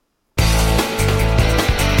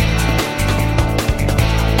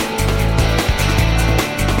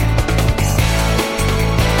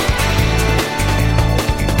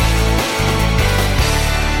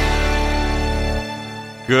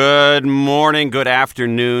Good morning, good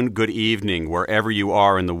afternoon, good evening, wherever you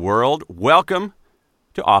are in the world. Welcome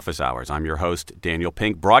to Office Hours. I'm your host, Daniel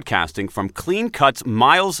Pink, broadcasting from Clean Cut's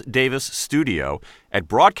Miles Davis studio at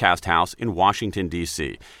Broadcast House in Washington,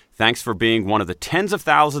 D.C. Thanks for being one of the tens of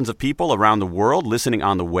thousands of people around the world listening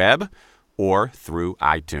on the web or through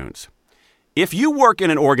iTunes. If you work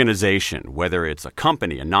in an organization, whether it's a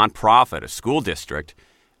company, a nonprofit, a school district,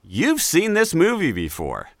 you've seen this movie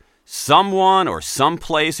before. Someone or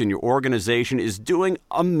someplace in your organization is doing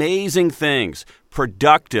amazing things,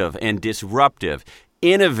 productive and disruptive,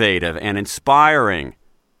 innovative and inspiring.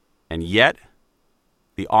 And yet,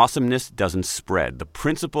 the awesomeness doesn't spread. The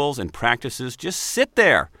principles and practices just sit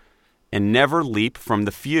there and never leap from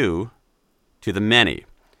the few to the many.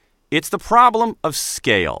 It's the problem of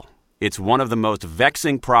scale. It's one of the most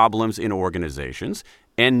vexing problems in organizations,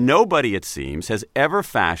 and nobody, it seems, has ever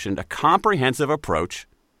fashioned a comprehensive approach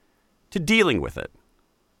to dealing with it.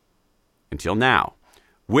 Until now.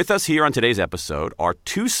 With us here on today's episode are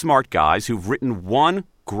two smart guys who've written one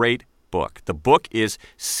great book. The book is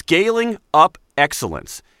Scaling Up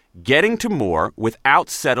Excellence, Getting to More Without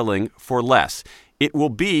Settling for Less. It will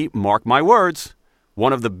be, mark my words,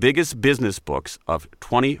 one of the biggest business books of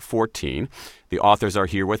 2014. The authors are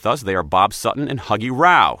here with us. They are Bob Sutton and Huggy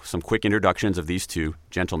Rao. Some quick introductions of these two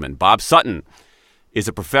gentlemen. Bob Sutton is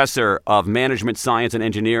a professor of management science and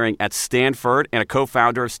engineering at Stanford and a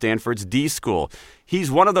co-founder of Stanford's D School. He's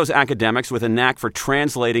one of those academics with a knack for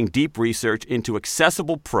translating deep research into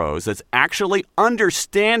accessible prose that's actually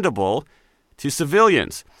understandable to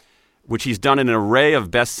civilians, which he's done in an array of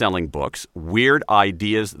best-selling books: Weird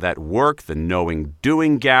Ideas That Work, The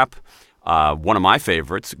Knowing-Doing Gap, one of my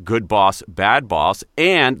favorites, Good Boss, Bad Boss,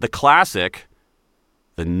 and the classic,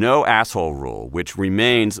 The No Asshole Rule, which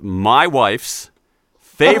remains my wife's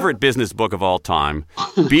favorite business book of all time,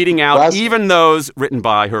 beating out even those written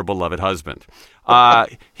by her beloved husband.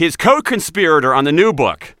 His co-conspirator on the new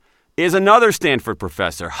book is another Stanford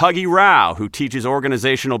professor, Huggy Rao, who teaches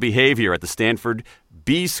organizational behavior at the Stanford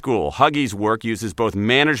B School. Huggy's work uses both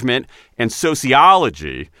management and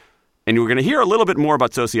sociology, and we're going to hear a little bit more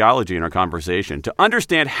about sociology in our conversation, to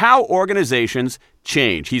understand how organizations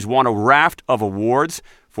change. He's won a raft of awards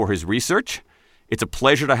for his research. It's a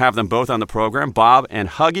pleasure to have them both on the program. Bob and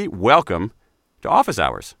Huggy, welcome to Office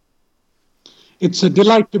Hours. It's a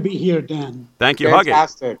delight to be here, Dan. Thank you,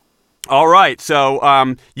 Fantastic. Huggy. All right,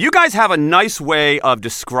 so you guys have a nice way of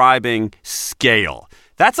describing scale.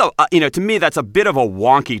 That's to me, that's a bit of a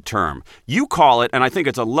wonky term. You call it, and I think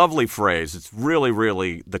it's a lovely phrase. It's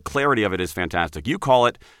really, the clarity of it is fantastic. You call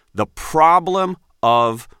it the problem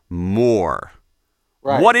of more.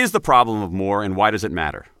 Right. What is the problem of more, and why does it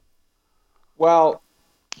matter? Well,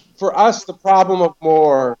 for us, the problem of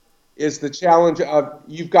more is the challenge of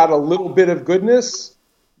you've got a little bit of goodness.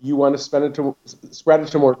 You want to spread it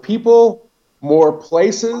to more people, more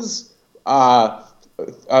places,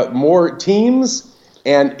 more teams.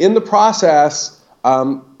 And in the process,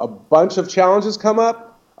 a bunch of challenges come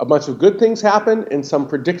up, a bunch of good things happen, and some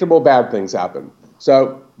predictable bad things happen.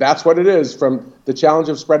 So that's what it is, from the challenge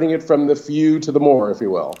of spreading it from the few to the more, if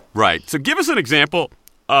you will. Right. So give us an example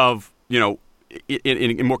of,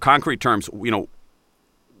 in more concrete terms,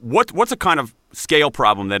 what's a kind of scale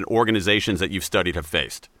problem that organizations that you've studied have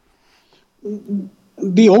faced?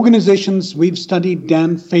 The organizations we've studied,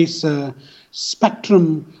 Dan, face a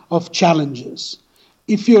spectrum of challenges.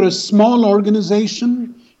 If you're a small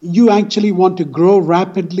organization, you actually want to grow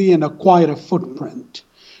rapidly and acquire a footprint.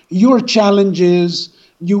 Your challenge is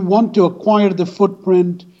you want to acquire the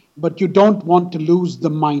footprint, but you don't want to lose the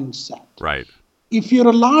mindset. Right. If you're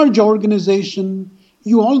a large organization,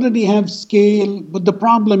 you already have scale, but the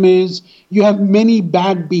problem is you have many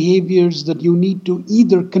bad behaviors that you need to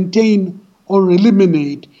either contain or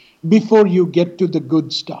eliminate before you get to the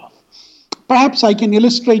good stuff. Perhaps I can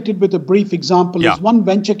illustrate it with a brief example. Yeah. As one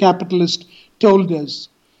venture capitalist told us,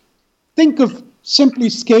 think of simply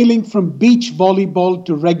scaling from beach volleyball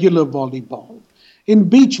to regular volleyball. In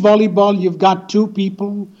beach volleyball, you've got two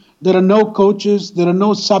people. There are no coaches. There are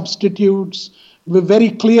no substitutes. We're very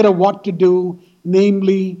clear of what to do,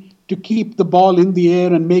 namely to keep the ball in the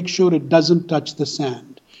air and make sure it doesn't touch the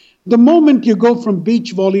sand. The moment you go from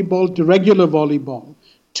beach volleyball to regular volleyball,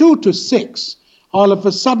 2 to 6, all of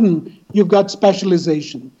a sudden you've got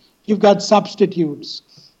specialization, you've got substitutes,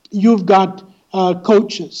 you've got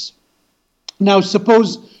coaches. Now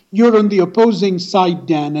suppose you're on the opposing side,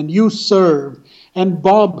 Dan, and you serve, and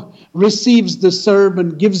Bob receives the serve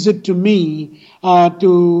and gives it to me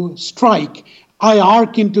to strike. I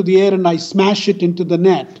arc into the air and I smash it into the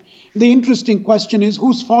net. The interesting question is,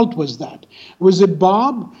 whose fault was that? Was it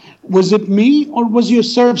Bob? Was it me? Or was your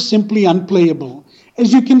serve simply unplayable?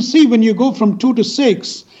 As you can see, when you go from 2 to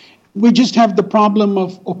 6, we just have the problem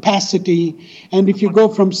of opacity. And if you go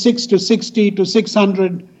from 6 to 60 to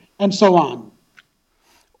 600 and so on.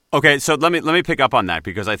 Okay, so let me pick up on that,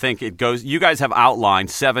 because I think it goes. You guys have outlined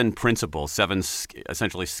 7 principles, 7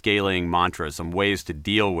 essentially scaling mantras, some ways to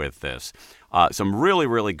deal with this. Some really,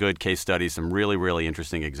 really good case studies, some really, really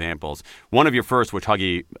interesting examples. One of your first, which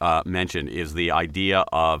Huggy mentioned, is the idea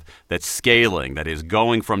of that scaling, that is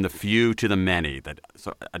going from the few to the many, that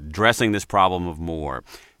addressing this problem of more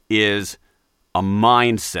is a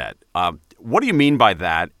mindset. What do you mean by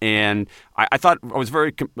that? And I thought I was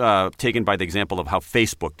very taken by the example of how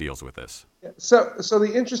Facebook deals with this. So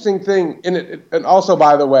the interesting thing, and also,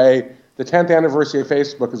 by the way, the 10th anniversary of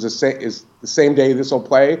Facebook is the same day this will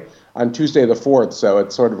play, on Tuesday the 4th, so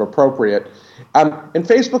it's sort of appropriate. And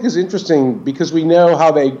Facebook is interesting because we know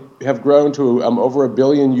how they have grown to over 1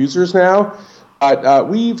 billion users now. But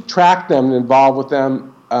we've tracked them and involved with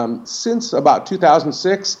them since about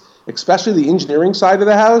 2006, especially the engineering side of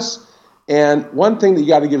the house. And one thing that you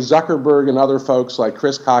got to give Zuckerberg and other folks like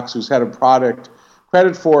Chris Cox, who's head of product,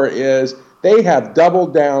 credit for is they have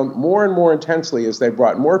doubled down more and more intensely as they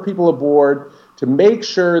brought more people aboard to make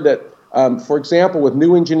sure that, for example, with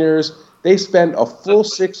new engineers, they spend a full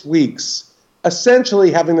 6 weeks essentially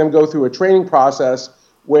having them go through a training process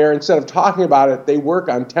where instead of talking about it, they work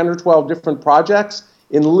on 10 or 12 different projects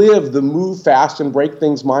and live the move fast and break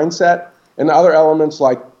things mindset. And other elements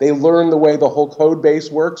like they learn the way the whole code base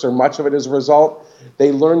works, or much of it as a result.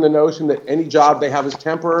 They learn the notion that any job they have is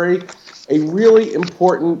temporary. A really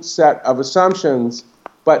important set of assumptions.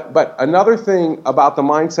 But another thing about the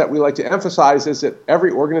mindset we like to emphasize is that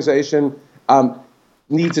every organization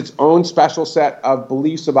needs its own special set of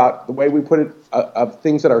beliefs about the way we put it, of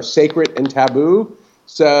things that are sacred and taboo.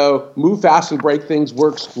 So move fast and break things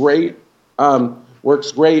works great.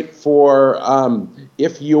 Works great for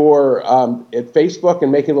if you're at Facebook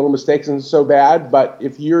and making little mistakes and it's so bad, but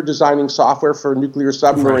if you're designing software for nuclear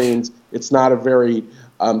submarines, it's not a very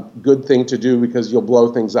good thing to do because you'll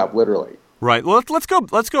blow things up literally. Right. Well, let's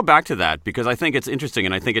go back to that, because I think it's interesting,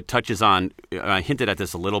 and I think it touches on. I hinted at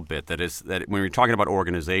this a little bit. That when you're talking about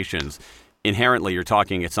organizations, inherently you're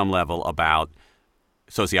talking at some level about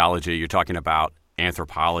sociology. You're talking about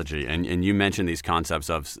anthropology, and you mentioned these concepts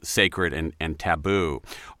of sacred and taboo.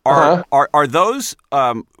 Are those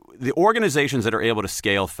the organizations that are able to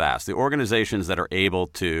scale fast, the organizations that are able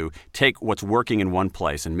to take what's working in one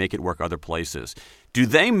place and make it work other places? Do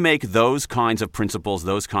they make those kinds of principles,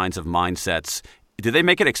 those kinds of mindsets, do they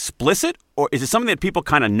make it explicit, or is it something that people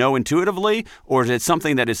kind of know intuitively, or is it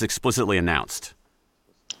something that is explicitly announced?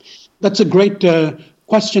 That's a great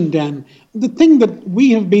question, Dan. The thing that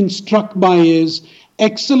we have been struck by is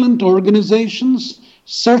excellent organizations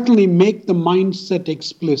certainly make the mindset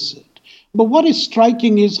explicit. But what is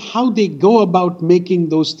striking is how they go about making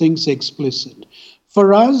those things explicit.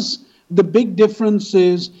 For us, the big difference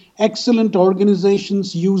is excellent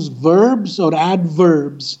organizations use verbs or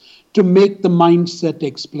adverbs to make the mindset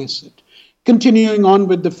explicit. Continuing on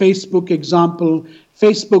with the Facebook example,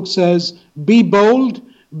 Facebook says, be bold,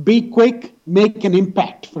 be quick, make an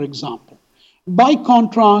impact, for example. By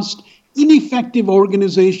contrast, ineffective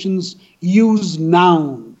organizations use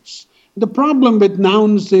nouns. The problem with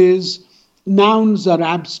nouns is nouns are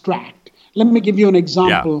abstract. Let me give you an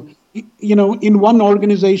example. Yeah. In one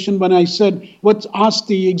organization, when I said, ask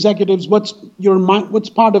the executives, what's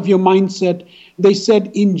part of your mindset? They said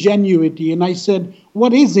ingenuity. And I said,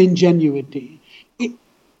 what is ingenuity?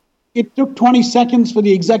 It took 20 seconds for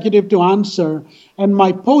the executive to answer. And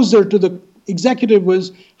my poser to the executive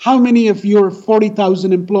was, how many of your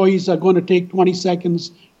 40,000 employees are going to take 20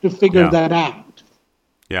 seconds to figure that out?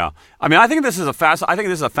 Yeah, I mean, I think this is a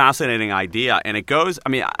fascinating idea, and it goes. I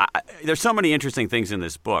mean, there's so many interesting things in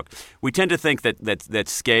this book. We tend to think that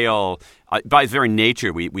scale, by its very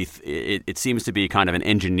nature, it seems to be kind of an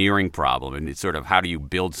engineering problem, and it's sort of how do you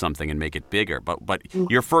build something and make it bigger. But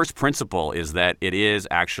your first principle is that it is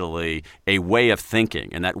actually a way of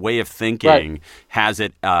thinking, and that way of thinking has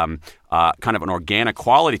it kind of an organic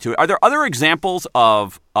quality to it. Are there other examples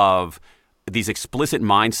of these explicit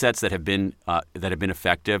mindsets that have been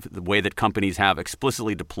effective, the way that companies have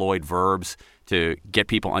explicitly deployed verbs to get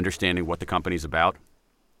people understanding what the company's about?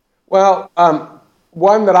 Well,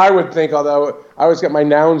 one that I would think, although I always get my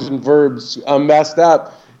nouns and verbs messed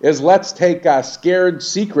up, is let's take scared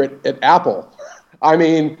secret at Apple. I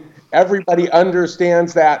mean, everybody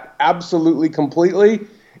understands that absolutely completely.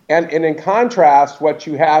 And in contrast, what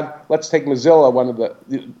you have, let's take Mozilla, one of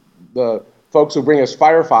the folks who bring us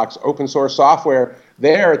Firefox, open source software,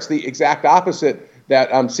 there it's the exact opposite,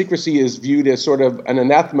 that secrecy is viewed as sort of an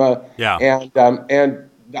anathema, and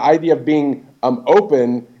the idea of being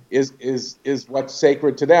open is what's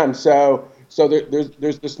sacred to them. So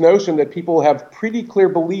there's this notion that people have pretty clear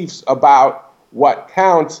beliefs about what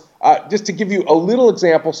counts. Just to give you a little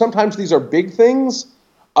example, sometimes these are big things,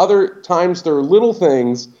 other times they're little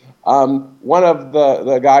things. One of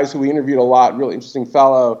the guys who we interviewed a lot, really interesting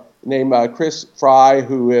fellow named Chris Fry,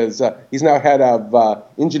 who is he's now head of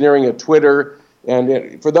engineering at Twitter.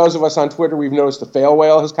 And for those of us on Twitter, we've noticed the fail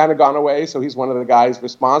whale has kind of gone away, so he's one of the guys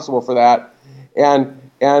responsible for that. And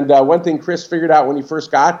one thing Chris figured out when he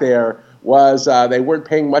first got there was they weren't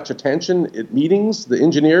paying much attention at meetings, the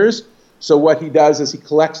engineers. So what he does is he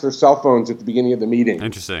collects their cell phones at the beginning of the meeting.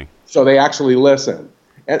 Interesting. So they actually listen.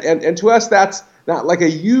 And to us, that's not like a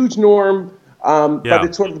huge norm, but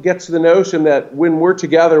it sort of gets to the notion that when we're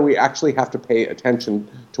together, we actually have to pay attention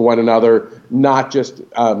to one another, not just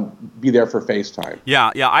be there for FaceTime.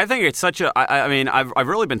 Yeah. I think it's such a. I mean, I've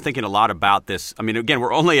really been thinking a lot about this. I mean, again,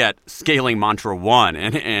 we're only at scaling mantra 1,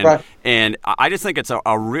 and I just think it's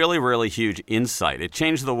a really, really huge insight. It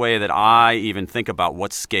changed the way that I even think about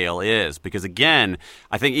what scale is, because again,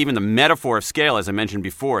 I think even the metaphor of scale, as I mentioned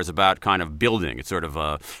before, is about kind of building. It's sort of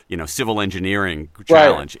a civil engineering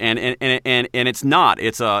challenge, and it's not.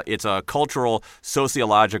 It's a cultural,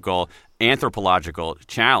 sociological, anthropological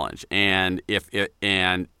challenge, and if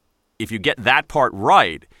you get that part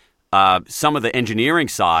right, some of the engineering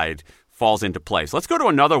side falls into place. Let's go to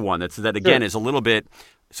another one that again is a little bit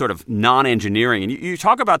sort of non-engineering, and you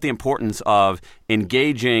talk about the importance of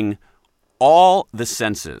engaging all the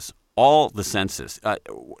senses.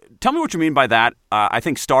 Tell me what you mean by that. I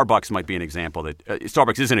think Starbucks might be an example that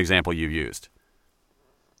Starbucks is an example you've used.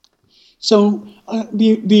 So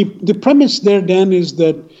the premise there, Dan, is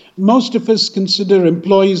that most of us consider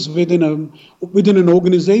employees within an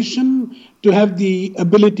organization to have the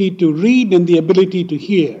ability to read and the ability to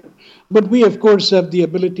hear. But we, of course, have the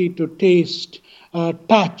ability to taste,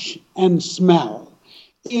 touch, and smell.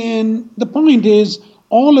 And the point is,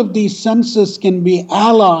 all of these senses can be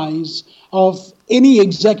allies of any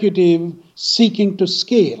executive seeking to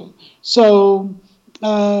scale. So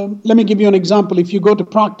let me give you an example. If you go to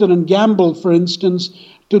Procter & Gamble, for instance,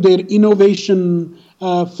 to their innovation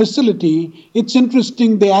facility, it's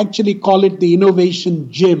interesting they actually call it the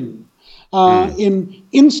innovation gym.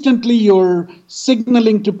 Instantly you're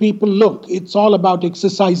signaling to people, look, it's all about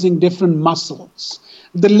exercising different muscles.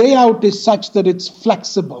 The layout is such that it's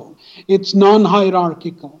flexible. It's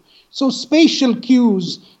non-hierarchical. So spatial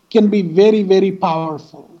cues can be very, very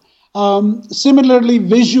powerful. Similarly,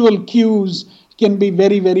 visual cues can be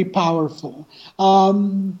very, very powerful.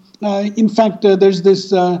 In fact, there's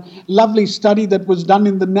this lovely study that was done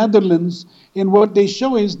in the Netherlands, and what they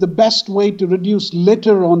show is the best way to reduce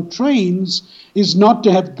litter on trains is not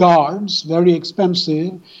to have guards, very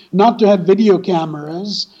expensive, not to have video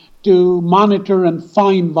cameras to monitor and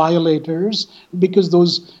fine violators, because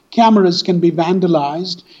those cameras can be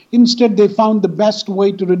vandalized. Instead, they found the best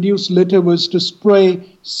way to reduce litter was to spray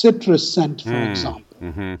citrus scent, for example.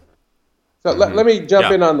 Mm-hmm. So let me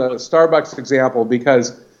jump in on the Starbucks example,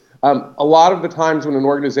 because a lot of the times when an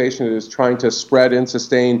organization is trying to spread and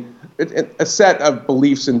sustain a set of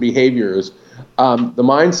beliefs and behaviors, the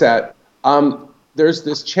mindset, there's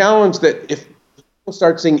this challenge that if people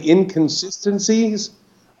start seeing inconsistencies,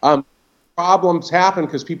 problems happen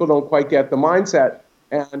because people don't quite get the mindset.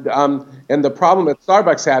 And the problem that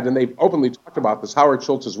Starbucks had, and they've openly talked about this, Howard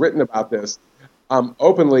Schultz has written about this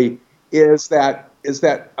openly, is that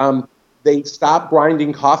they stopped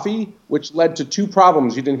grinding coffee, which led to two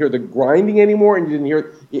problems. You didn't hear the grinding anymore, and when you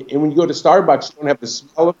go to Starbucks, you don't have the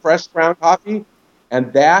smell of fresh ground coffee,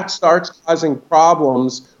 and that starts causing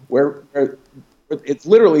problems where it's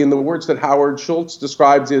literally, in the words that Howard Schultz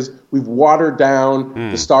describes, is we've watered down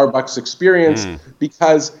the Starbucks experience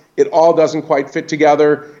because it all doesn't quite fit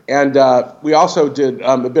together. And we also did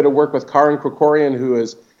a bit of work with Karin Krikorian, who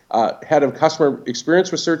is head of customer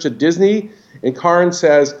experience research at Disney. And Karin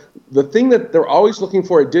says the thing that they're always looking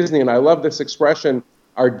for at Disney, and I love this expression,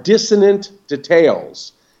 are dissonant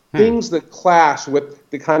details. Things that clash with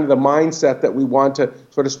the kind of the mindset that we want to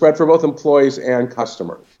sort of spread for both employees and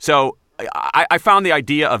customers. So I found the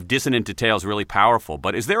idea of dissonant details really powerful,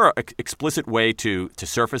 but is there an explicit way to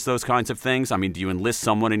surface those kinds of things? I mean, do you enlist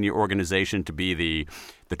someone in your organization to be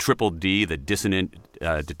the triple D, the dissonant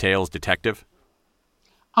details detective?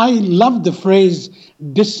 I love the phrase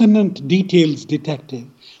dissonant details detective.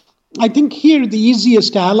 I think here the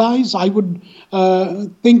easiest allies I would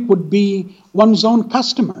think would be one's own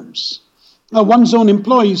customers. one's own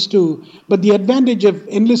employees too. But the advantage of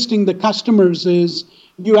enlisting the customers is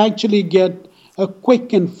you actually get a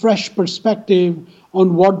quick and fresh perspective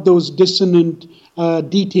on what those dissonant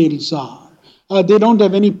details are. They don't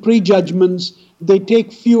have any prejudgments. They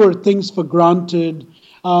take fewer things for granted.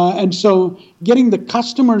 And so getting the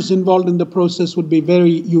customers involved in the process would be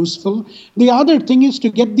very useful. The other thing is to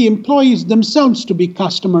get the employees themselves to be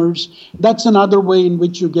customers. That's another way in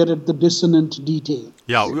which you get at the dissonant detail.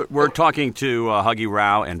 Yeah, we're talking to Huggy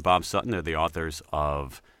Rao and Bob Sutton. They're the authors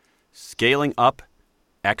of Scaling Up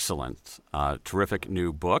Excellence, terrific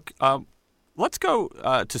new book. Let's go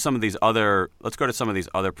to some of these other. Let's go to some of these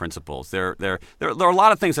other principles. There are a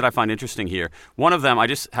lot of things that I find interesting here. One of them, I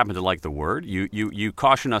just happen to like the word. You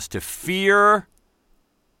caution us to fear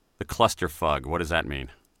the clusterfuck. What does that mean?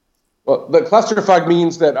 Well, the clusterfuck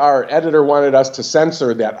means that our editor wanted us to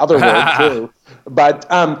censor that other word too. But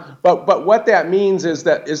what that means is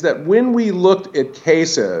that when we looked at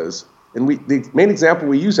cases, and the main example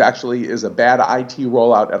we use actually is a bad IT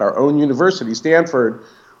rollout at our own university, Stanford.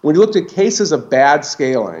 When you looked at cases of bad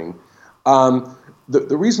scaling,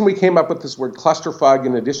 the reason we came up with this word clusterfuck,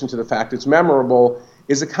 in addition to the fact it's memorable,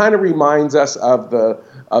 is it kind of reminds us of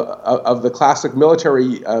the classic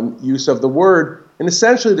military use of the word. And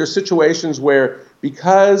essentially, there's situations where,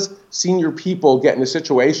 because senior people get in a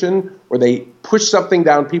situation where they push something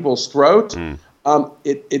down people's throat,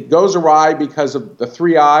 it goes awry because of the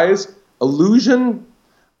 3 I's: illusion,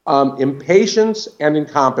 impatience, and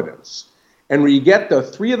incompetence. And when you get the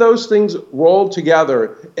 3 of those things rolled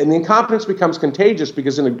together, and the incompetence becomes contagious,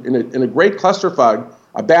 because in a great clusterfuck,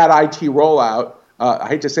 a bad IT rollout, I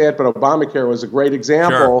hate to say it, but Obamacare was a great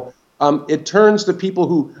example. Sure. It turns the people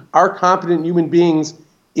who are competent human beings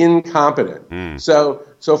incompetent. So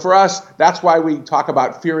for us, that's why we talk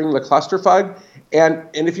about fearing the clusterfuck. And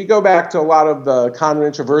if you go back to a lot of the Kahneman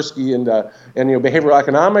and Tversky and behavioral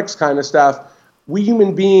economics kind of stuff, we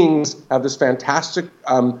human beings have this fantastic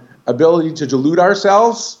ability to delude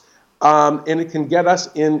ourselves, and it can get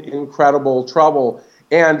us in incredible trouble.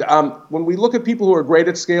 And when we look at people who are great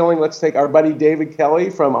at scaling, let's take our buddy David Kelly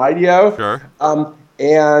from IDEO. Sure.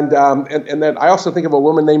 And then I also think of a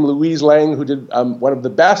woman named Louise Lang, who did one of the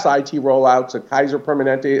best IT rollouts at Kaiser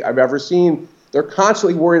Permanente I've ever seen. They're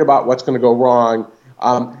constantly worried about what's going to go wrong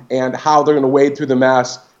and how they're going to wade through the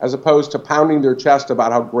mess, as opposed to pounding their chest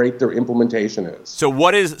about how great their implementation is. So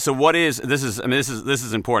what is this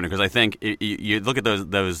is important, because I think you look at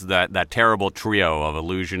that terrible trio of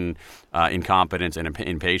illusion, incompetence, and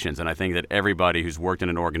impatience, and I think that everybody who's worked in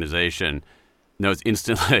an organization knows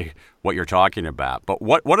instantly what you're talking about. But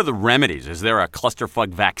what are the remedies? Is there a clusterfuck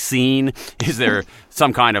vaccine? Is there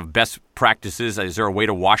some kind of best practices? Is there a way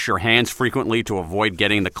to wash your hands frequently to avoid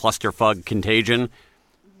getting the clusterfuck contagion?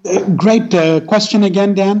 Great question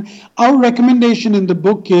again, Dan. Our recommendation in the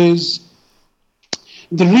book is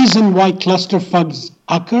the reason why clusterfucks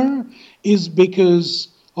occur is because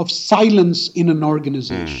of silence in an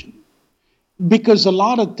organization. Because a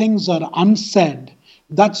lot of things are unsaid.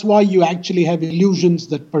 That's why you actually have illusions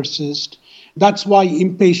that persist. That's why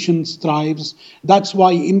impatience thrives. That's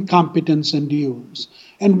why incompetence endures.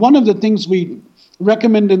 And one of the things we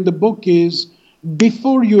recommend in the book is,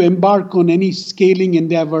 before you embark on any scaling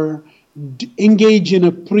endeavor, engage in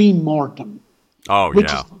a pre-mortem.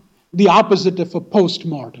 Which is the opposite of a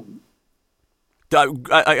post-mortem.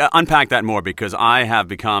 I unpack that more, because I have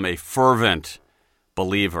become a fervent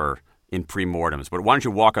believer in pre-mortems. But why don't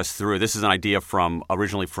you walk us through? This is an idea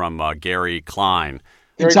originally from Gary Klein.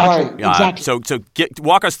 Exactly. So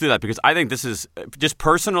walk us through that, because I think this is, just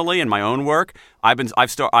personally in my own work, I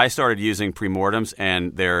started using pre-mortems,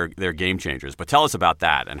 and they're game changers. But tell us about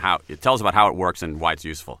that, and tell us about how it works and why it's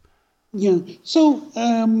useful. Yeah. So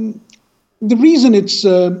the reason it's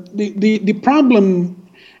the problem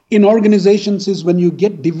in organizations is when you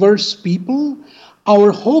get diverse people,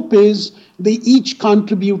 our hope is they each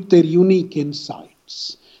contribute their unique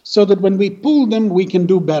insights, so that when we pull them, we can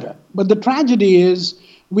do better. But the tragedy is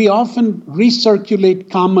we often recirculate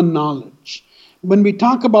common knowledge. When we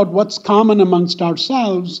talk about what's common amongst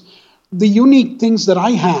ourselves, the unique things that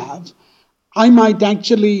I have, I might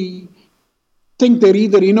actually think they're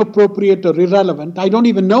either inappropriate or irrelevant. I don't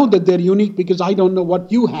even know that they're unique because I don't know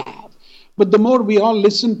what you have. But the more we all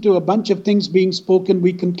listen to a bunch of things being spoken,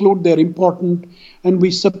 we conclude they're important, and we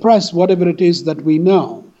suppress whatever it is that we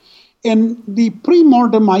know. And the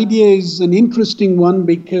pre-mortem idea is an interesting one,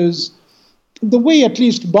 because the way at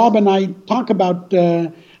least Bob and I talk about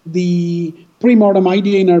the pre-mortem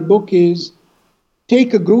idea in our book is,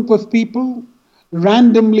 take a group of people,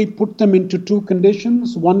 randomly put them into 2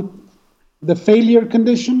 conditions, one the failure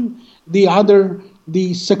condition, the other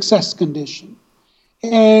the success condition.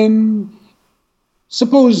 And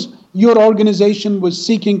suppose your organization was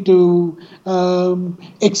seeking to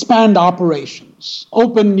expand operations,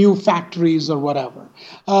 open new factories or whatever.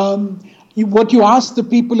 What you ask the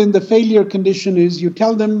people in the failure condition is you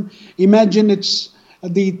tell them, imagine it's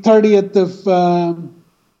the 30th of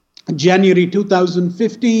January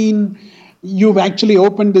 2015. You've actually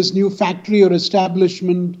opened this new factory or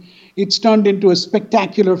establishment. It's turned into a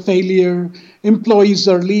spectacular failure. Employees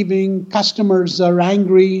are leaving, customers are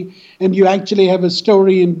angry, and you actually have a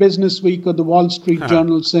story in Business Week or the Wall Street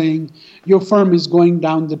Journal saying your firm is going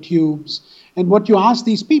down the tubes. And what you ask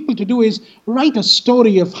these people to do is write a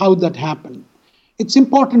story of how that happened. It's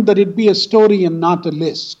important that it be a story and not a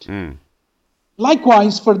list.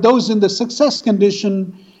 Likewise, for those in the success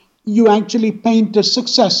condition, you actually paint a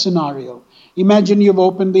success scenario. Imagine you've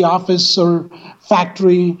opened the office or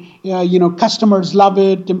factory, customers love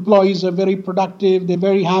it, employees are very productive, they're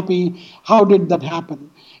very happy. How did that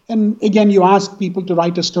happen? And again, you ask people to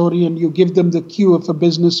write a story and you give them the cue of a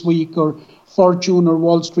Business Week or Fortune or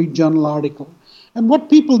Wall Street Journal article. And what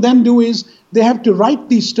people then do is they have to write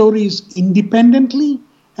these stories independently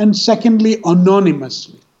and secondly,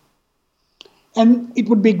 anonymously. And it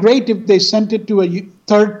would be great if they sent it to a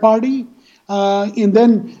third party. And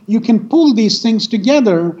then you can pull these things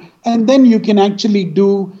together, and then you can actually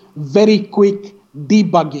do very quick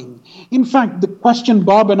debugging. In fact, the question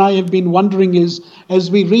Bob and I have been wondering is,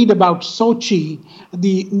 as we read about Sochi,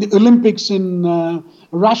 the Olympics in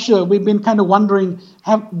Russia, we've been kind of wondering,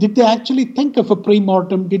 did they actually think of a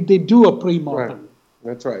pre-mortem? Did they do a pre-mortem? Right.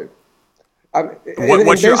 That's right. I'm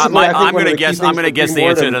going to guess the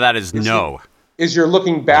answer to that is no. Is you're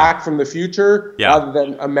looking back from the future rather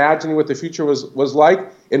than imagining what the future was like.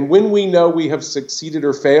 And when we know we have succeeded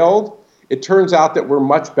or failed, it turns out that we're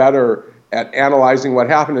much better at analyzing what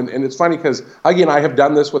happened. And it's funny because Huggy and I have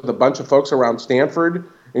done this with a bunch of folks around Stanford,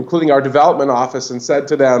 including our development office, and said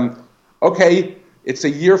to them, okay, it's a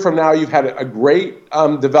year from now, you've had a great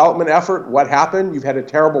development effort. What happened? You've had a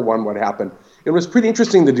terrible one. What happened? It was pretty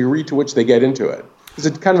interesting the degree to which they get into it. It's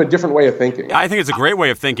a kind of a different way of thinking. I think it's a great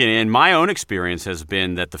way of thinking, and my own experience has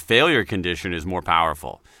been that the failure condition is more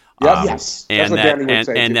powerful. Yes, and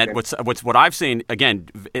what I've seen, again,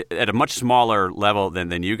 at a much smaller level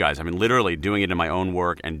than you guys. I mean, literally doing it in my own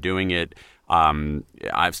work and doing it.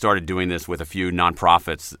 I've started doing this with a few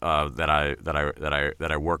nonprofits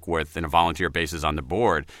that I work with in a volunteer basis on the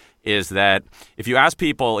board. Is that if you ask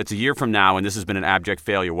people, it's a year from now and this has been an abject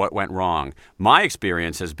failure, what went wrong? My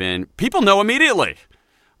experience has been people know immediately.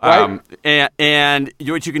 Right. And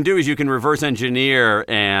what you can do is you can reverse engineer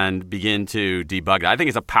and begin to debug it. I think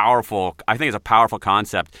it's a powerful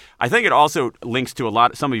concept. I think it also links to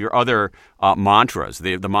some of your other mantras,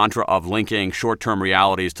 the mantra of linking short-term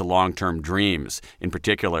realities to long-term dreams in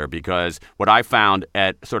particular, because what I found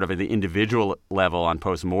at sort of the individual level on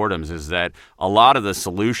postmortems is that a lot of the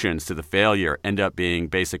solutions to the failure end up being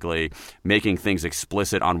basically making things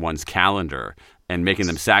explicit on one's calendar and making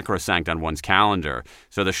them sacrosanct on one's calendar.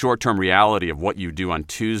 So the short-term reality of what you do on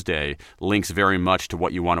Tuesday links very much to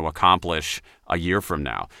what you want to accomplish a year from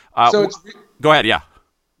now. Go ahead, yeah.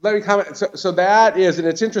 Let me comment. So that is, and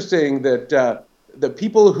it's interesting that the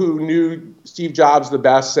people who knew Steve Jobs the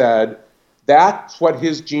best said that's what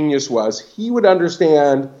his genius was. He would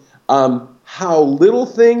understand how little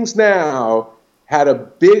things now had a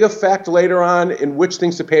big effect later on in which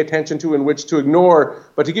things to pay attention to and which to ignore.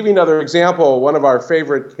 But to give you another example, one of our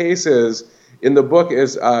favorite cases in the book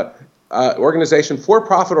is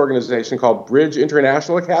for-profit organization called Bridge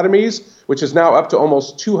International Academies, which is now up to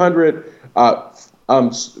almost 200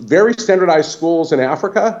 very standardized schools in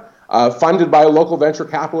Africa, funded by a local venture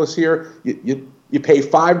capitalist here. You pay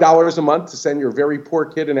 $5 a month to send your very poor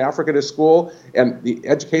kid in Africa to school, and the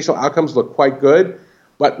educational outcomes look quite good.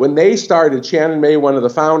 But when they started, Shannon May, one of the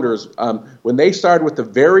founders, when they started with the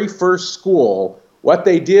very first school, what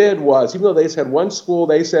they did was, even though they had one school,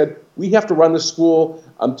 they said, we have to run the school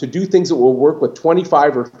to do things that will work with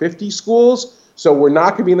 25 or 50 schools. So we're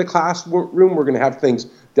not going to be in the classroom. We're going to have things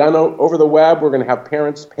done over the web. We're going to have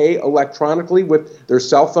parents pay electronically with their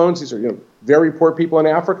cell phones. These are very poor people in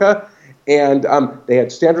Africa. And they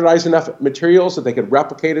had standardized enough materials that they could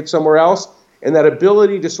replicate it somewhere else. And that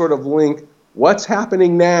ability to sort of link what's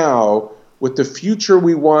happening now with the future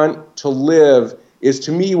we want to live is,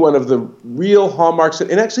 to me, one of the real hallmarks,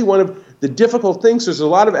 and actually one of the difficult things. There's a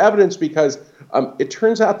lot of evidence because it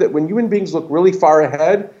turns out that when human beings look really far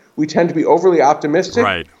ahead, we tend to be overly optimistic.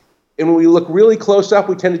 Right. And when we look really close up,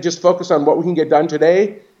 we tend to just focus on what we can get done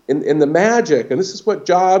today. And the magic, and this is what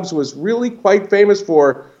Jobs was really quite famous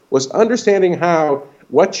for, was understanding how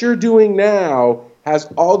what you're doing now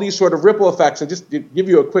has all these sort of ripple effects. And just to give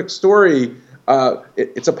you a quick story,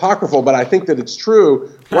 it's apocryphal, but I think that it's true.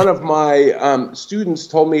 One of my students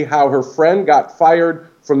told me how her friend got fired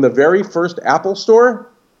from the very first Apple store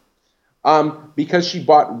because she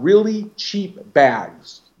bought really cheap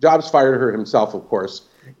bags. Jobs fired her himself, of course.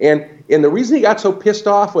 And the reason he got so pissed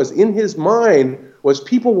off was in his mind was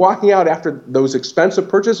people walking out after those expensive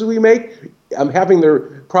purchases we make, having their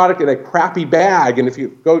product in a crappy bag. And if you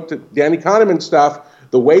go to Danny Kahneman stuff,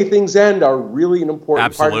 the way things end are really an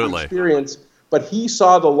important part of the experience. But he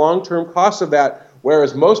saw the long-term costs of that,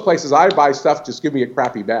 whereas most places I buy stuff just give me a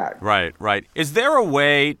crappy bag. Right, right. Is there a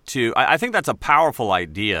way to? I think that's a powerful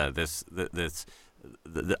idea.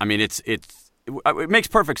 I mean, it makes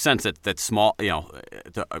perfect sense that small,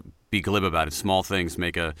 to be glib about it, small things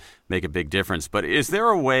make a big difference. But is there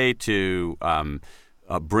a way to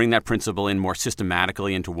bring that principle in more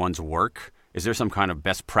systematically into one's work? Is there some kind of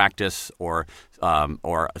best practice or a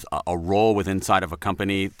role inside of a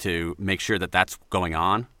company to make sure that that's going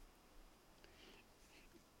on?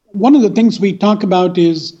 One of the things we talk about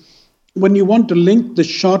is when you want to link the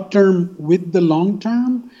short term with the long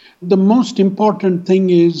term, the most important thing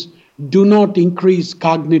is do not increase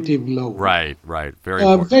cognitive load. Right. Very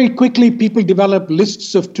important. Very quickly, people develop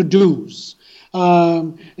lists of to-dos.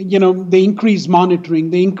 They increase monitoring,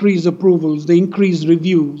 they increase approvals, they increase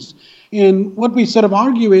reviews. And what we sort of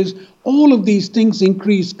argue is all of these things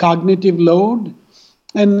increase cognitive load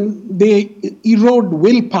and they erode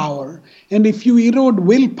willpower. And if you erode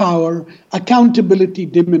willpower, accountability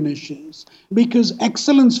diminishes. Because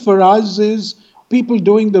excellence for us is people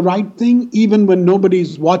doing the right thing even when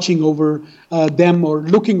nobody's watching over them or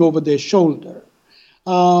looking over their shoulder.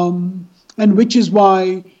 And which is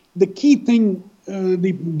why the key thing,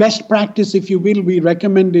 the best practice, if you will, we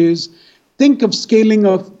recommend is think of scaling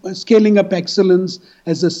up excellence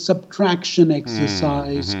as a subtraction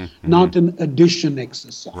exercise, not an addition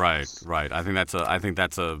exercise. Right. I think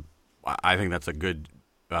that's a good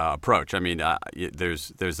approach. I mean, there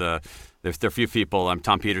are a few people.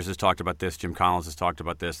 Tom Peters has talked about this. Jim Collins has talked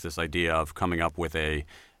about this idea of coming up with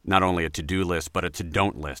not only a to-do list, but a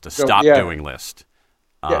to-don't list, a stop-doing list.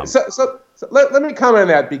 So let me comment on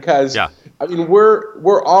that because I mean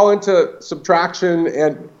we're all into subtraction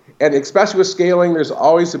and especially with scaling, there's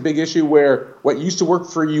always a big issue where what used to work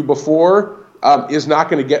for you before is not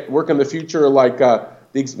going to work in the future. Like one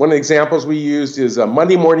of the examples we used is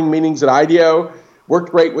Monday morning meetings at IDEO.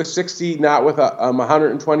 Worked great with 60, not with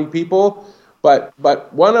 120 people. But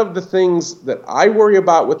one of the things that I worry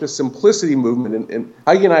about with the simplicity movement, and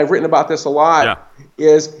Huggy and I have written about this a lot,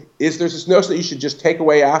 is there's this notion that you should just take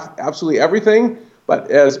away absolutely everything.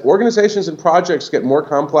 But as organizations and projects get more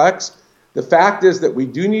complex, the fact is that we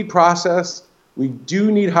do need process, we do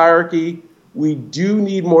need hierarchy, we do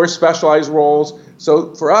need more specialized roles.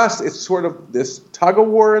 So for us, it's sort of this tug of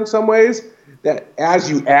war in some ways that as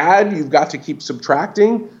you add, you've got to keep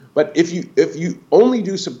subtracting. But if you only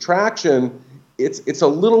do subtraction, it's a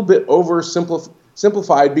little bit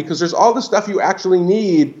oversimplified because there's all the stuff you actually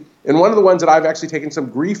need. And one of the ones that I've actually taken some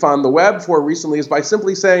grief on the web for recently is by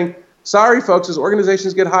simply saying, sorry, folks, as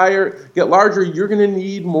organizations get larger, you're going to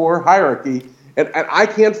need more hierarchy. And I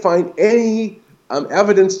can't find any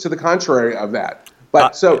evidence to the contrary of that.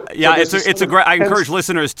 But it's a great. I encourage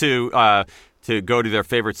listeners to go to their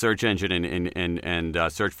favorite search engine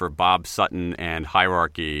and search for Bob Sutton and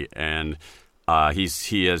hierarchy. And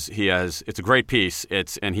he has. It's a great piece.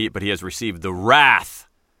 But he has received the wrath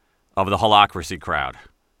of the holacracy crowd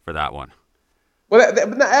for that one.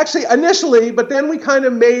 Well, actually, initially, but then we kind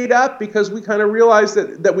of made up because we kind of realized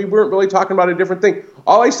that we weren't really talking about a different thing.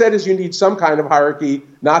 All I said is you need some kind of hierarchy,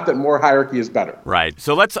 not that more hierarchy is better. Right.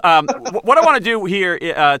 So let's. What I want to do here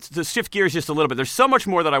to shift gears just a little bit. There's so much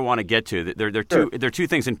more that I want to get to. There are two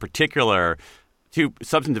things in particular, two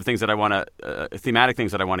substantive things that I want to, thematic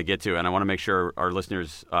things that I want to get to, and I want to make sure our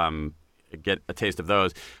listeners get a taste of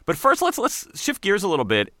those. But first, let's shift gears a little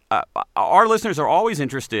bit. Our listeners are always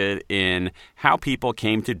interested in how people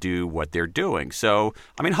came to do what they're doing. So,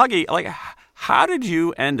 I mean, Huggy, how did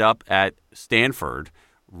you end up at Stanford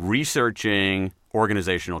researching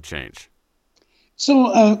organizational change?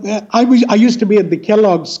 So I used to be at the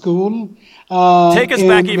Kellogg School. Take us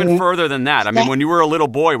back even further than that. I mean, when you were a little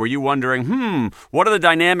boy, were you wondering, what are the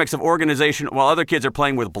dynamics of organization while other kids are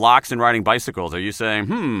playing with blocks and riding bicycles? Are you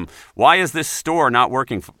saying, why is this store not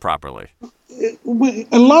working properly?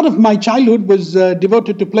 A lot of my childhood was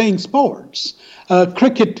devoted to playing sports,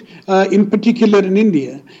 cricket in particular in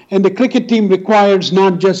India. And the cricket team requires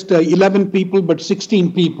not just 11 people, but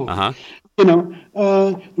 16 people. Uh-huh.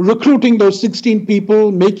 recruiting those 16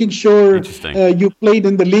 people, making sure you played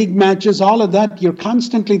in the league matches, all of that. You're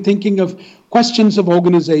constantly thinking of questions of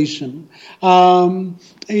organization.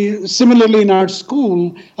 Similarly, in our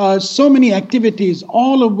school, so many activities,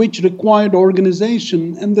 all of which required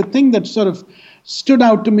organization. And the thing that sort of stood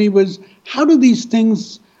out to me was, how do these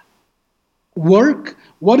things work?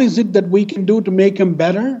 What is it that we can do to make them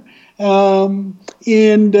better?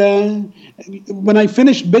 And when I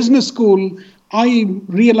finished business school, I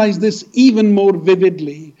realized this even more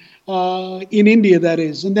vividly in India, that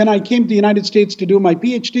is. And then I came to the United States to do my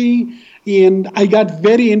PhD, and I got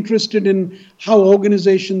very interested in how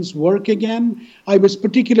organizations work again. I was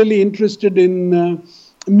particularly interested in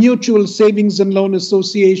mutual savings and loan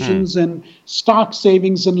associations and stock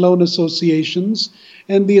savings and loan associations.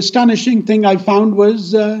 And the astonishing thing I found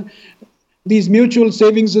was these mutual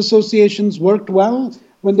savings associations worked well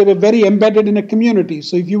when they were very embedded in a community.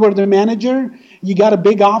 So if you were the manager, you got a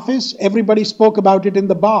big office, everybody spoke about it in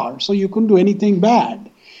the bar, so you couldn't do anything bad.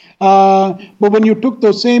 But when you took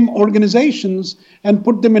those same organizations and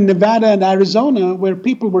put them in Nevada and Arizona, where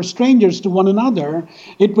people were strangers to one another,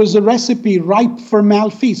 it was a recipe ripe for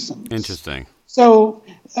malfeasance. Interesting. So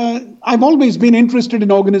I've always been interested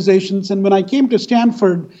in organizations, and when I came to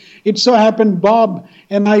Stanford, it so happened Bob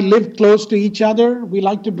and I lived close to each other. We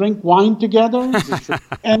like to drink wine together,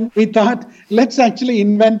 and we thought, let's actually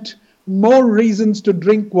invent more reasons to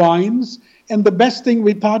drink wines. And the best thing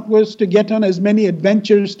we thought was to get on as many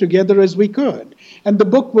adventures together as we could. And the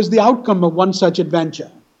book was the outcome of one such adventure.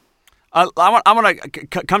 I want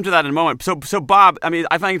to come to that in a moment. So Bob, I mean,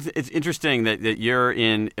 I find it's interesting that you're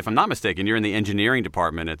in, if I'm not mistaken, you're in the engineering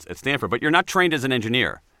department at Stanford, but you're not trained as an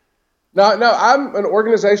engineer. No, I'm an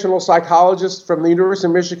organizational psychologist from the University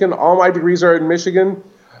of Michigan. All my degrees are in Michigan.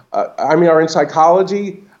 Are in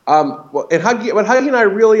psychology. And Huggy and I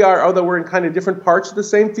really are, although we're in kind of different parts of the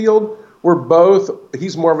same field,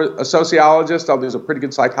 he's more of a sociologist, although he's a pretty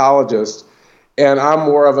good psychologist, and I'm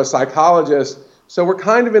more of a psychologist. So we're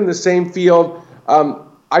kind of in the same field.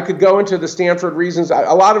 I could go into the Stanford reasons.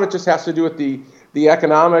 A lot of it just has to do with the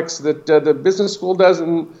economics that the business school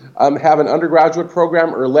doesn't have an undergraduate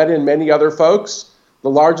program or let in many other folks. The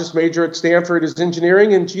largest major at Stanford is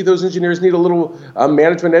engineering, and those engineers need a little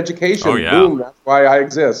management education. Oh, yeah. Boom, that's why I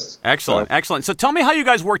exist. Excellent. So tell me how you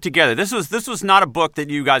guys work together. This was not a book that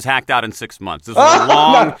you guys hacked out in 6 months. This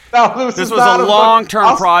was this was a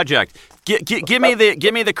long-term project. Give me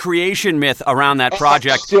the creation myth around that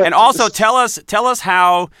project, and also tell us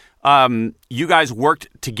how you guys worked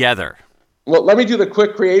together. Well, let me do the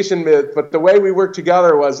quick creation myth, but the way we worked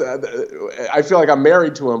together was, I feel like I'm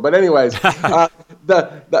married to him. But anyways,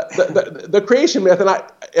 the creation myth, and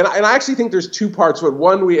I actually think there's two parts to it.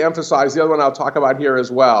 One we emphasize, the other one I'll talk about here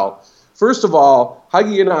as well. First of all,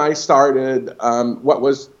 Huggy and I started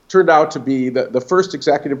what turned out to be the first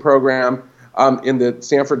executive program in the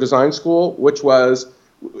Stanford Design School, which was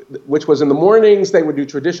in the mornings they would do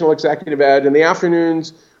traditional executive ed. In the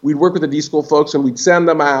afternoons, we'd work with the D-School folks and we'd send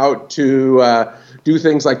them out to do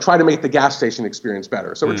things like try to make the gas station experience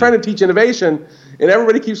better. So we're trying to teach innovation, and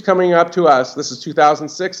everybody keeps coming up to us, this is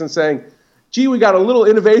 2006, and saying, gee, we got a little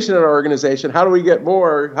innovation in our organization. How do we get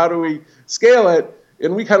more? How do we scale it?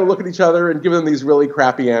 And we kind of look at each other and give them these really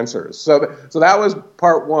crappy answers. So that was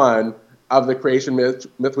part one of the creation myth,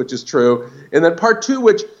 which is true. And then part two,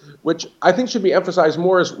 which I think should be emphasized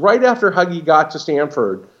more, is right after Huggy got to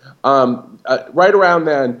Stanford, right around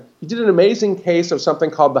then, he did an amazing case of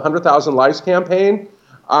something called the 100,000 Lives Campaign,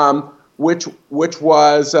 which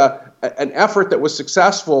was an effort that was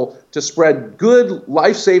successful to spread good,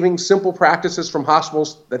 life-saving, simple practices from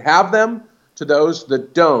hospitals that have them to those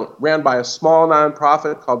that don't, ran by a small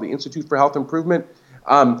nonprofit called the Institute for Health Improvement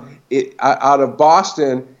out of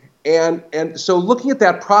Boston. And so looking at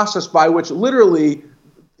that process by which literally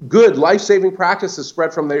good life-saving practices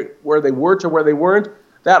spread from where they were to where they weren't,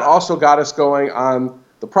 that also got us going on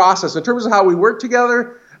the process. In terms of how we work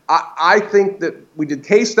together, I think that we did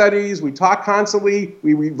case studies, we talked constantly,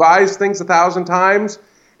 we revised things 1,000 times.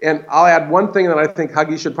 And I'll add one thing that I think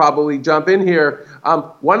Huggy should probably jump in here.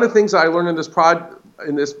 One of the things I learned in this project,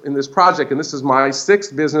 and this is my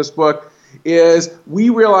 6th business book, is we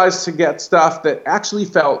realized to get stuff that actually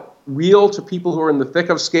felt real to people who are in the thick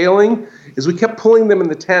of scaling, is we kept pulling them in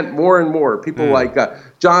the tent more and more. People like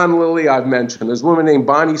John Lilly, I've mentioned. There's a woman named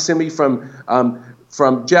Bonnie Simi from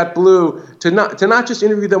JetBlue, to not just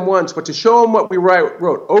interview them once, but to show them what we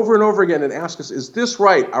wrote over and over again and ask us, is this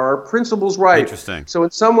right? Are our principles right? Interesting. So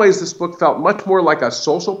in some ways, this book felt much more like a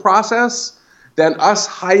social process than us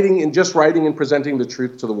hiding and just writing and presenting the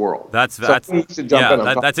truth to the world. Is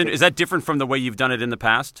that different from the way you've done it in the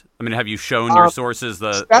past? I mean, have you shown your sources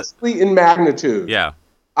especially in magnitude? Yeah.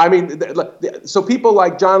 I mean, so people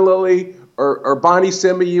like John Lilly or Bonnie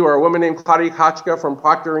Simi or a woman named Claudia Kachka from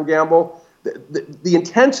Procter & Gamble, the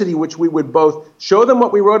intensity which we would both show them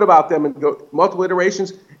what we wrote about them and go multiple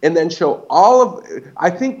iterations, and then show all of, I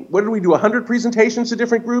think, what did we do, 100 presentations to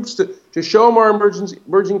different groups to show them our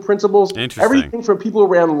emerging principles. Interesting. Everything from people who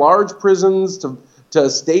ran large prisons to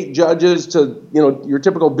state judges to your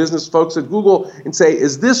typical business folks at Google, and say,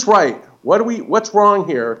 is this right? What's wrong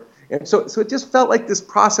here? And so it just felt like this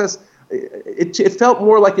process. It felt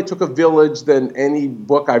more like it took a village than any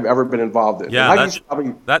book I've ever been involved in. Yeah,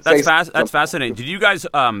 that's fascinating. Did you guys,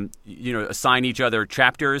 assign each other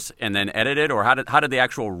chapters and then edit it, or how did the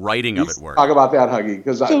actual writing of it work? Talk about that, Huggy.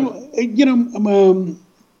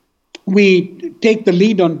 We take the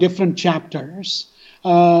lead on different chapters,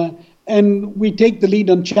 and we take the lead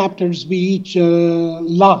on chapters we each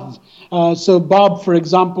love. So Bob, for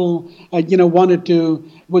example,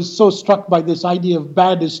 was so struck by this idea of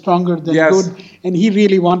bad is stronger than good, and he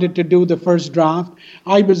really wanted to do the first draft.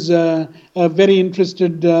 I was very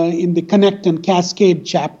interested in the Connect and Cascade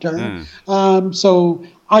chapter, so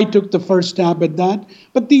I took the first stab at that.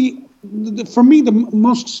 But for me, the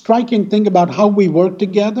most striking thing about how we work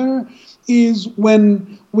together is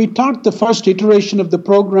when we taught the first iteration of the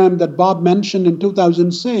program that Bob mentioned in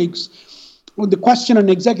 2006, the question an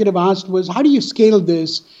executive asked was, how do you scale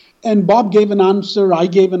this? And Bob gave an answer, I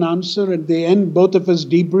gave an answer. At the end, both of us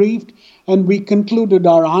debriefed, and we concluded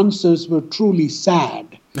our answers were truly sad.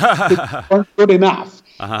 They weren't good enough.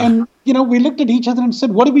 And, we looked at each other and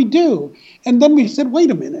said, what do we do? And then we said,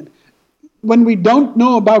 wait a minute. When we don't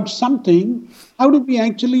know about something, how do we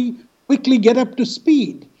actually quickly get up to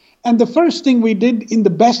speed? And the first thing we did in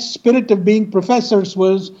the best spirit of being professors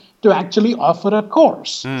was to actually offer a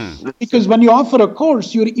course. Because when you offer a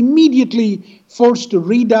course, you're immediately forced to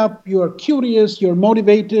read up, you're curious, you're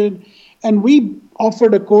motivated. And we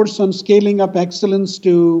offered a course on scaling up excellence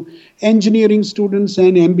to engineering students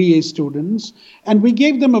and MBA students. And we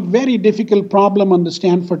gave them a very difficult problem on the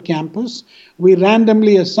Stanford campus. We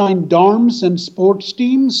randomly assigned dorms and sports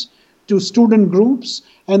teams to student groups.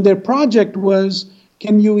 And their project was,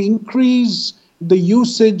 can you increase the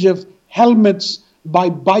usage of helmets by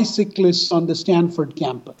bicyclists on the Stanford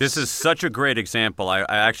campus? This is such a great example. I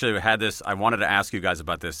actually had this. I wanted to ask you guys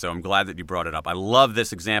about this, so I'm glad that you brought it up. I love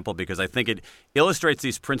this example because I think it illustrates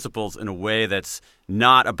these principles in a way that's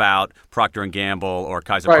not about Procter & Gamble or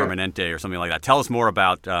Kaiser Permanente or something like that. Tell us more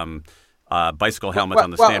about bicycle helmets on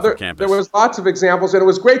the Stanford campus. There was lots of examples, and it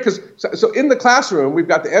was great because so in the classroom, we've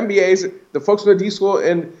got the MBAs, the folks from the D School,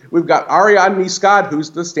 and we've got Ariadne Scott,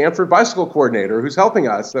 who's the Stanford bicycle coordinator, who's helping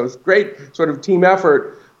us. That was great sort of team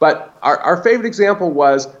effort. But our favorite example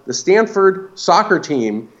was the Stanford soccer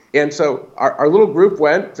team. And so our little group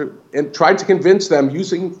went and tried to convince them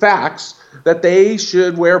using facts that they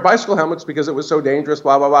should wear bicycle helmets because it was so dangerous,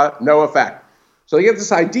 blah, blah, blah, no effect. So they get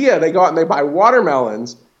this idea, they go out and they buy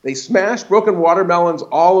watermelons. They smash broken watermelons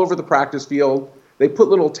all over the practice field. They put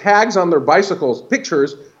little tags on their bicycles,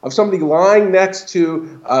 pictures of somebody lying next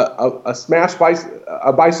to a smashed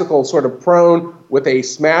bicycle sort of prone with a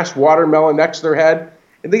smashed watermelon next to their head.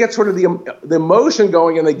 And they get sort of the emotion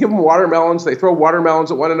going, and they give them watermelons. They throw watermelons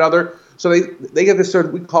at one another. So they get this sort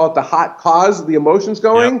of, we call it the hot cause, the emotions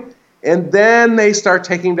going. Yep. And then they start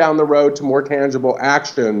taking down the road to more tangible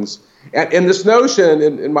actions. And this notion,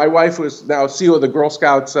 and my wife, who is now CEO of the Girl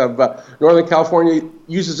Scouts of Northern California,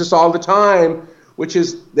 uses this all the time, which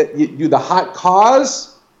is that you do the hot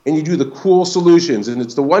cause and you do the cool solutions. And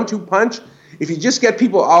it's the 1-2 punch. If you just get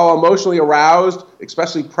people all emotionally aroused,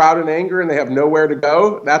 especially proud and anger, and they have nowhere to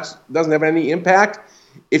go, that doesn't have any impact.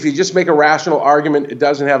 If you just make a rational argument, it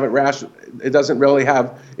doesn't really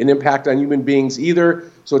have an impact on human beings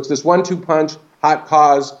either. So it's this 1-2 punch, hot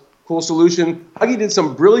cause, cool solution. Huggy did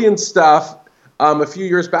some brilliant stuff a few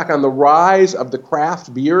years back on the rise of the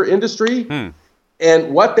craft beer industry.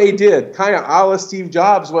 And what they did, kind of a la Steve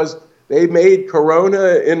Jobs, was they made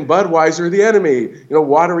Corona and Budweiser the enemy.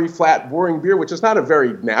 Watery, flat, boring beer, which is not a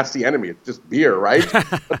very nasty enemy. It's just beer, right?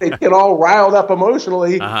 But they get all riled up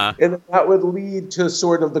emotionally, and that would lead to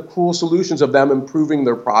sort of the cool solutions of them improving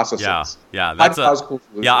their processes. Yeah, that's cool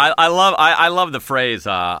solutions. Yeah, I love the phrase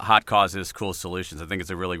 "hot causes, cool solutions." I think it's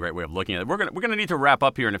a really great way of looking at it. We're gonna need to wrap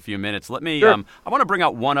up here in a few minutes. Let me. Sure. I want to bring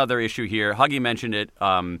out one other issue here. Huggy mentioned it.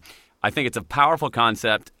 I think it's a powerful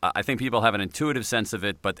concept. I think people have an intuitive sense of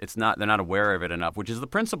it, but they're not aware of it enough, which is the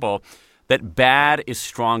principle that bad is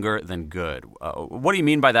stronger than good. What do you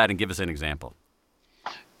mean by that, and give us an example?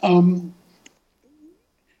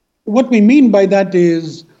 What we mean by that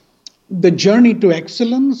is the journey to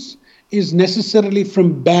excellence is necessarily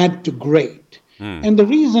from bad to great. And the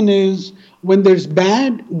reason is when there's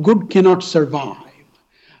bad, good cannot survive.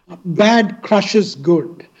 Bad crushes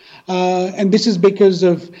good. And this is because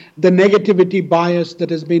of the negativity bias that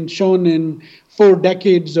has been shown in 4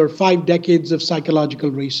 decades or 5 decades of psychological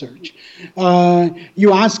research.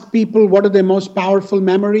 You ask people what are their most powerful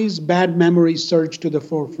memories, bad memories surge to the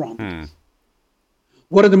forefront.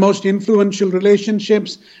 What are the most influential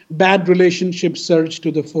relationships? Bad relationships surge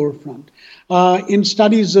to the forefront. In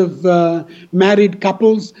studies of married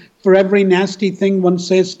couples, for every nasty thing one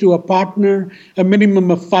says to a partner, a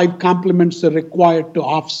minimum of 5 compliments are required to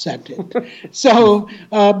offset it. So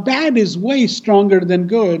bad is way stronger than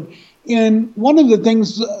good. And one of the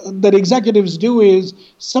things that executives do is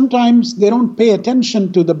sometimes they don't pay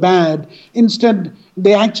attention to the bad. Instead,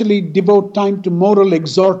 they actually devote time to moral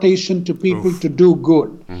exhortation to people to do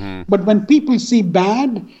good. But when people see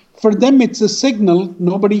bad, for them it's a signal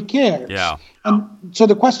nobody cares. Yeah. And so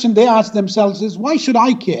the question they ask themselves is, why should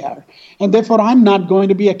I care? And therefore, I'm not going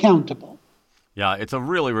to be accountable. Yeah, it's a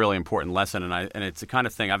really, really important lesson, and it's the kind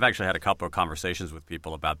of thing I've actually had a couple of conversations with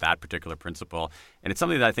people about that particular principle, and it's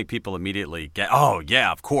something that I think people immediately get. Oh,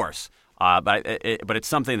 yeah, of course, but it's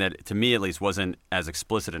something that, to me at least, wasn't as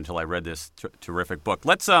explicit until I read this terrific book.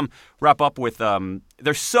 Let's wrap up with.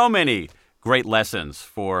 There's so many great lessons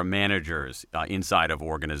for managers inside of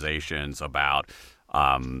organizations about.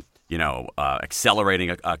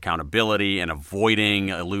 Accelerating accountability and avoiding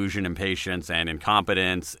illusion, impatience, and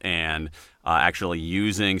incompetence, and actually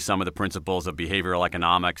using some of the principles of behavioral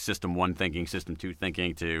economics, system 1 thinking, system 2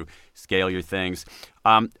 thinking to scale your things.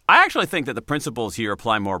 I actually think that the principles here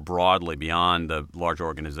apply more broadly beyond the large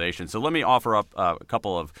organization. So let me offer up a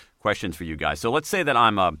couple of questions for you guys. So let's say that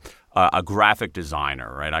I'm a graphic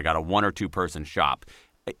designer, right? I got a 1 or 2 person shop.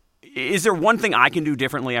 Is there one thing I can do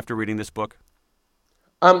differently after reading this book?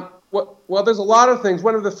 Well, there's a lot of things.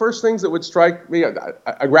 One of the first things that would strike me,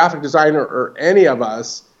 a graphic designer or any of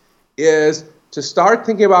us, is to start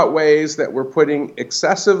thinking about ways that we're putting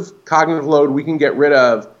excessive cognitive load we can get rid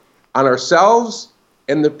of on ourselves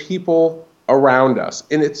and the people around us.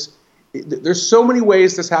 And there's so many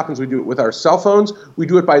ways this happens. We do it with our cell phones. We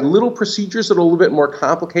do it by little procedures that are a little bit more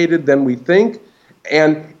complicated than we think.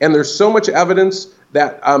 And there's so much evidence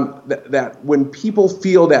that that when people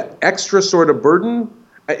feel that extra sort of burden,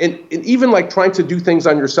 and even like trying to do things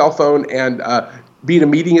on your cell phone and be in a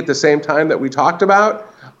meeting at the same time that we talked about,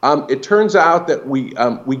 it turns out that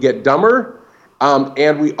we get dumber,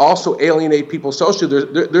 and we also alienate people socially.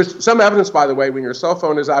 There's some evidence, by the way, when your cell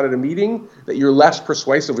phone is out at a meeting, that you're less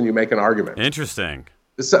persuasive when you make an argument. Interesting.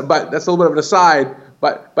 But that's a little bit of an aside.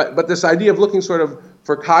 But this idea of looking sort of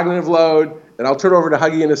for cognitive load, and I'll turn over to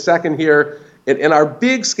Huggy in a second here. And our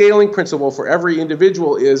big scaling principle for every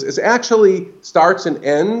individual is actually starts and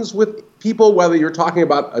ends with people, whether you're talking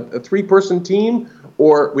about a 3-person team,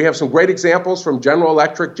 or we have some great examples from General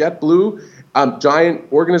Electric, JetBlue, giant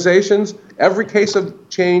organizations. Every case of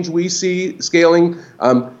change we see scaling,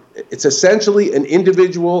 it's essentially an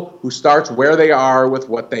individual who starts where they are with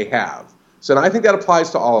what they have. So I think that applies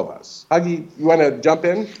to all of us. Huggy, you want to jump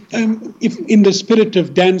in? If in the spirit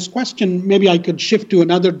of Dan's question, maybe I could shift to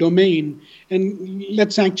another domain, and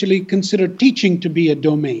let's actually consider teaching to be a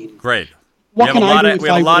domain. Great. We have a lot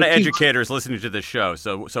of educators listening to this show.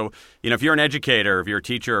 So if you're an educator, if you're a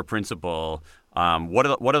teacher or principal, what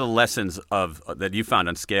are the lessons that you found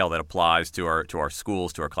on scale that applies to our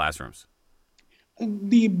schools, to our classrooms?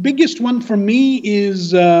 The biggest one for me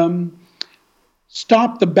is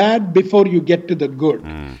stop the bad before you get to the good.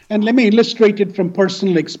 And let me illustrate it from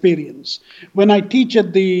personal experience. When I teach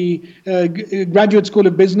at the Graduate School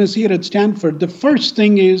of Business here at Stanford, the first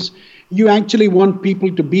thing is you actually want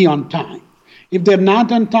people to be on time. If they're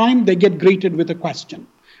not on time, they get greeted with a question.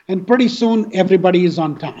 And pretty soon, everybody is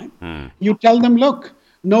on time. You tell them, look,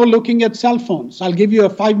 no looking at cell phones. I'll give you a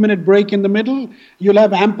 5-minute break in the middle. You'll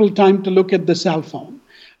have ample time to look at the cell phone.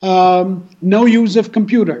 No use of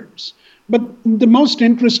computers. But the most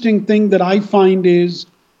interesting thing that I find is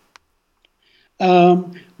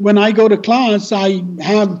when I go to class, I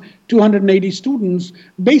have 280 students.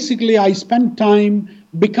 Basically, I spend time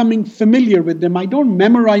becoming familiar with them. I don't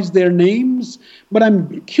memorize their names, but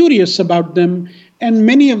I'm curious about them. And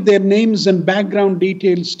many of their names and background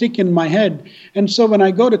details stick in my head. And so when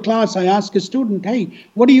I go to class, I ask a student, hey,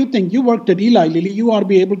 what do you think? You worked at Eli Lilly. You ought to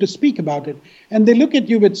be able to speak about it. And they look at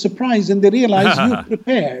you with surprise and they realize you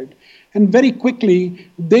prepared. And very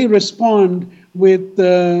quickly, they respond with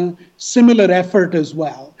similar effort as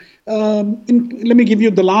well. Let me give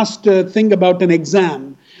you the last thing about an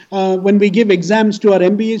exam. when we give exams to our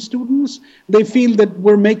MBA students, they feel that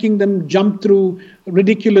we're making them jump through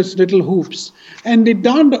ridiculous little hoops. And it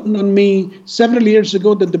dawned on me several years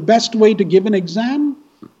ago that the best way to give an exam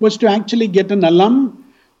was to actually get an alum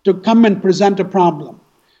to come and present a problem.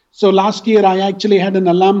 So last year, I actually had an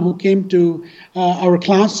alum who came to our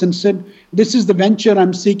class and said, this is the venture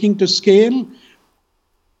I'm seeking to scale.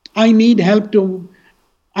 I need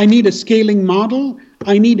a scaling model.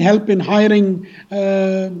 I need help in hiring,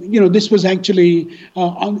 this was actually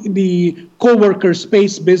the co-worker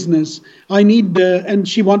space business. And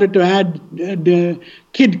she wanted to add the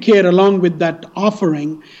kid care along with that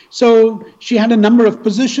offering. So she had a number of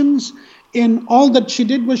positions. And all that she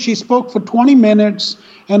did was she spoke for 20 minutes,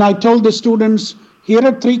 and I told the students, here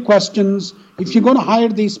are 3 questions. If you're going to hire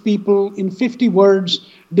these people in 50 words,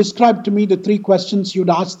 describe to me the 3 questions you'd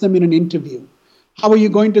ask them in an interview. How are you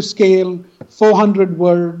going to scale? 400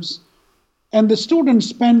 words. And the students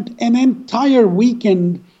spent an entire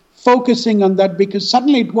weekend focusing on that because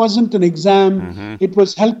suddenly it wasn't an exam. Mm-hmm. It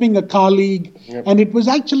was helping a colleague. Yep. And it was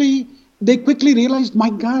actually, they quickly realized,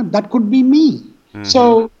 my God, that could be me. Mm-hmm.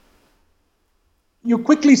 So you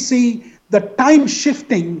quickly see that time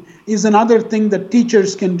shifting is another thing that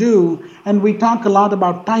teachers can do. And we talk a lot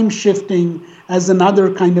about time shifting as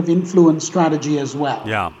another kind of influence strategy as well.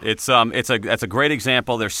 Yeah, it's a great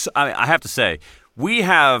example. I have to say, we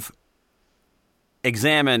have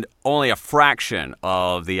examined only a fraction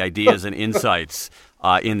of the ideas and insights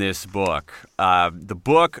in this book. The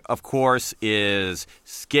book, of course, is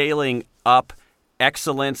Scaling Up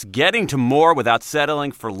Excellence, Getting to More Without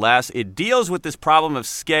Settling for Less. It deals with this problem of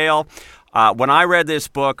scale. When I read this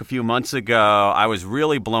book a few months ago, I was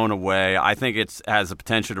really blown away. I think it has the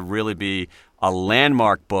potential to really be a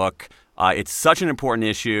landmark book. It's such an important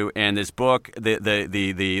issue, and this book,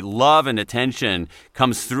 the love and attention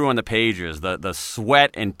comes through on the pages. The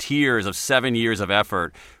sweat and tears of 7 years of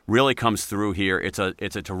effort really comes through here. It's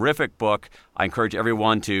a terrific book. I encourage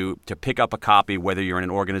everyone to pick up a copy, whether you're in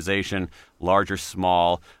an organization, large or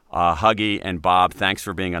small. Huggy and Bob, thanks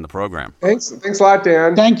for being on the program. Thanks a lot,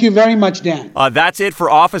 Dan. Thank you very much, Dan. That's it for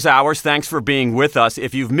Office Hours. Thanks for being with us.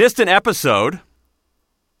 If you've missed an episode,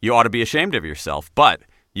 you ought to be ashamed of yourself, but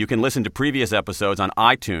you can listen to previous episodes on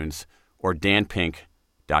iTunes or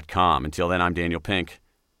danpink.com. Until then, I'm Daniel Pink.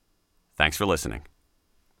 Thanks for listening.